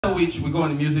After which, we go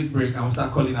on a music break and we'll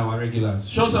start calling our regulars.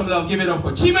 Show some love, give it up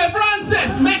for Chime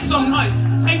Francis. Make some noise.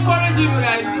 Encourage him,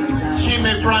 guys.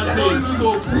 Chime Francis.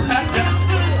 So,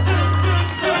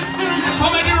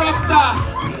 comedy rock star.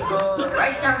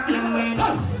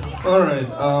 Alright,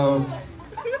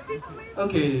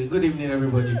 okay, good evening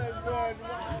everybody.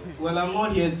 Well, I'm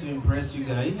not here to impress you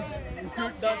guys.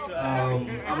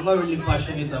 I'm not really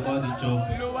passionate about the job.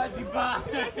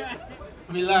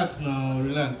 Relax now,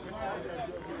 relax.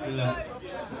 Relax.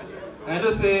 I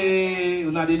don't say,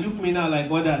 now they look me now like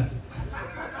others.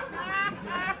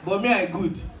 But me, I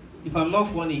good. If I'm not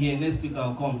funny here, next week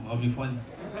I'll come, I'll be funny.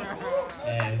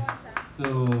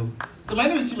 So my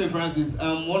name is Chime Francis.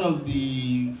 I'm one of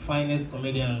the finest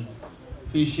comedians,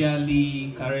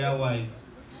 facially, career-wise,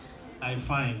 I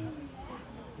find.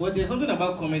 But there's something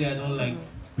about comedy I don't like.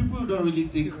 People don't really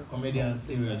take comedians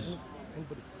serious.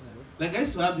 Like I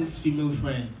used to have this female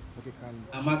friend,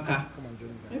 Amaka.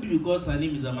 Maybe because her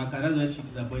name is Amaka, that's why she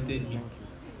disappointed me.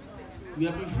 We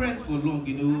have been friends for long,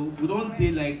 you know. We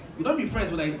don't be friends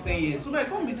for like 10 years. So when I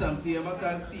come meet her and say,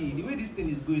 Amaka, see, the way this thing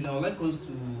is going, I would like us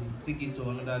to take it to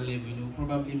another level, you know,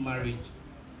 probably marriage.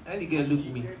 And the girl look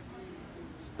at me.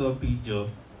 Stop it, Joe.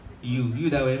 You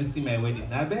that will MC my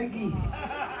wedding. I beg you.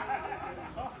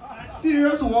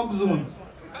 Serious work zone.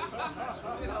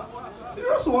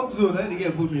 Serious work zone. And the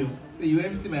girl put me up. Say, you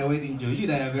MC my wedding, Joe. You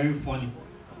that are very funny.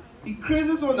 The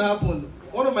craziest one that happened,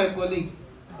 one of my colleagues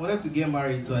wanted to get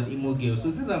married to an Imo girl. So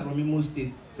since I'm from Imo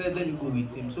State, said let me go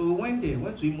with him. So we went there,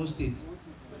 went to Imo State.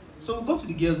 So we got to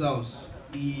the girl's house.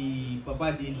 The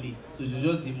papa did late, so it was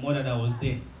just the mother that was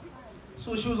there.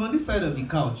 So she was on this side of the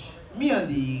couch. Me and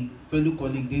the fellow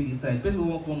colleague, they decide, person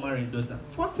won't come marry daughter.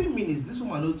 40 minutes, this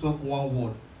woman don't talk one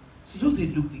word. She just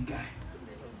said, look the guy.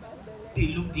 They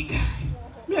look the guy.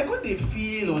 Me, I got the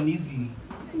feel uneasy.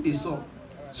 I think they saw.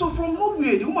 So from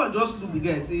nowhere, the woman just looked the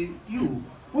guy and say, you,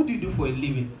 what do you do for a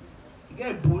living? The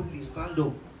guy boldly stand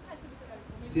up.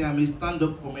 Say, I'm a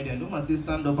stand-up comedian. The woman say,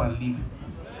 stand up and leave.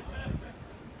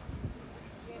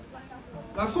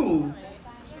 That's all.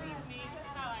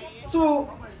 So,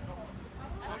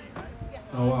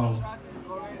 oh wow,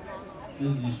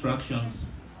 these distractions.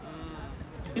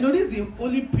 You know, this is the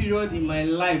only period in my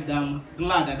life that I'm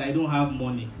glad that I don't have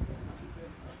money.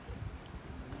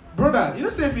 Brother, you know,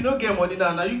 say if you don't get money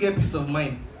now you get peace of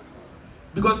mind.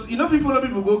 Because you know, if you follow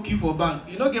people go queue for bank,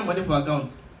 you don't get money for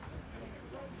account.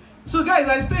 So guys,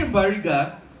 I stay in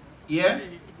Bariga, yeah?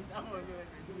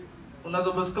 We're not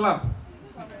supposed to clap.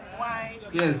 Why?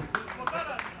 Yes.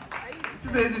 It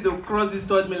is easy to cross this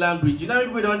Third Milan Bridge. You know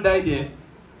people don't die there.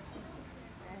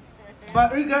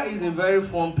 Bariga is a very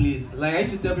fun place. Like I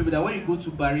used to tell people that when you go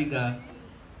to Bariga,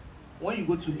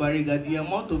 the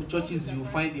amount of churches you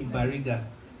find in Bariga,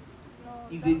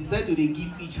 if they decide to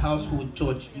give each household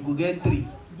church, you will get 3.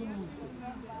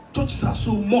 Churches are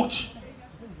so much.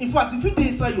 In fact, if you stay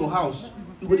inside your house,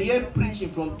 you will hear preaching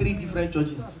from 3 different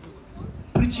churches.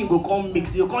 Preaching will come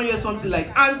mix. You can't hear something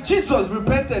like, and Jesus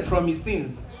repented from his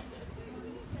sins.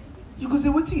 You go say,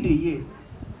 what did they hear?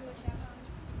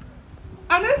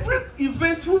 And every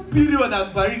eventful period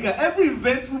at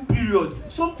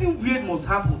Bariga, something weird must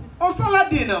happen. On Salah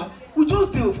day now, we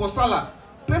just deal for Salah.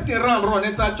 Person run,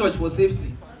 enter church for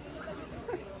safety.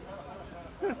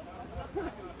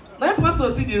 Now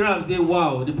pastor see the ram say,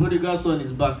 wow, the prodigal son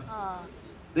is back.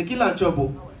 They kill and chop.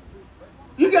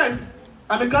 You guys,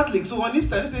 I'm a Catholic, so on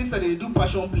Easter, they do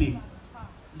passion play.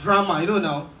 Drama, you know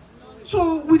now.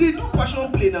 So we they do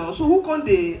passion play now. So who can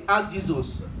they ask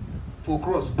Jesus for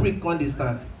cross? Prick can they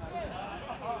stand?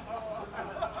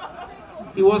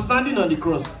 He was standing on the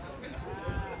cross.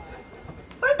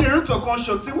 When the rector come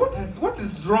shock, say, what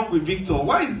is wrong with Victor?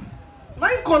 Why is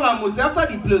my call him say after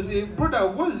the play, say, brother,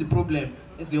 what is the problem?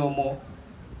 He say, oh more.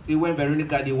 Say when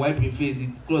Veronica they wipe her face, the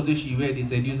clothes she wear, they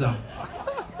seduce him.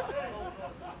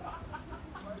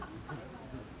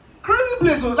 Crazy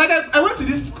place. So, like I went to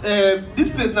this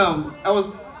place now. I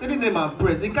was telling them my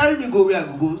press. They carry me go where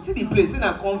I go. See the place, in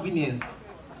a convenience.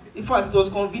 In fact, it was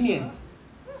convenient.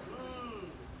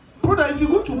 Brother, if you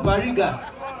go to Bariga,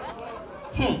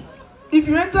 if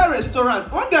you enter a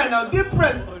restaurant, one guy now, they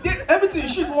press, everything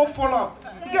shit won't fall out.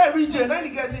 The guy reach there, and then the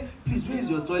guy say, please, where is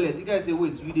your toilet? The guy say,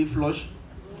 wait, you dey flush?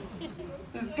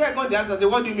 This guy got the answer and say,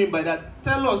 what do you mean by that?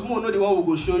 Tell us more, no the one will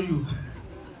go show you.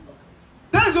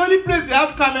 That's the only place they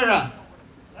have camera.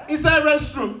 Inside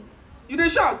restroom. You dey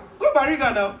shout, go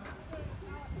Bariga now.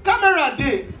 Camera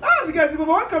day. That's the guy say, but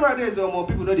one camera day is more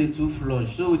people know they too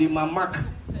flush. So with the mamak.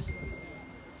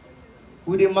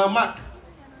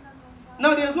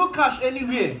 Now there's no cash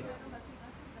anywhere.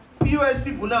 POS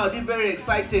people now, they're very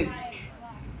excited.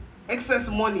 Excess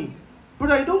money.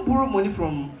 Brother, you don't borrow money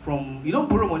you don't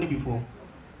borrow money before.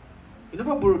 You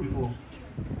never borrow before.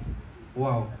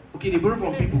 Wow. Okay, they borrow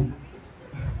from people.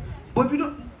 But if you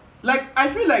don't, like, I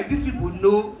feel like these people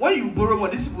know, when you borrow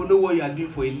money, these people know what you are doing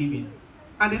for a living.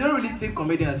 And they don't really take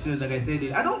comedians serious, like I said.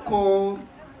 I don't call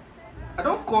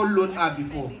loan art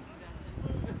before.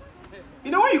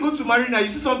 You know, when you go to Marina, you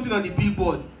see something on the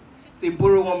billboard, say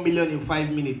borrow 1 million in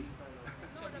 5 minutes.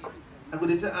 I go,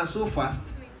 they say, and so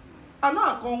fast. And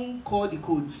now I come call the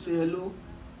code, say hello.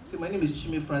 Say, my name is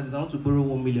Chime Francis, I want to borrow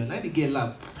 1 million. Now they get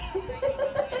laugh.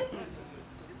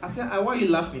 I said, why are you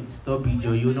laughing? Stop it,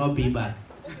 Joe, you will not pay back.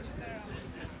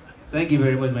 Thank you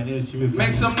very much, my name is Chime Francis.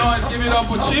 Make some noise, give it up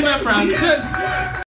for Chime Francis.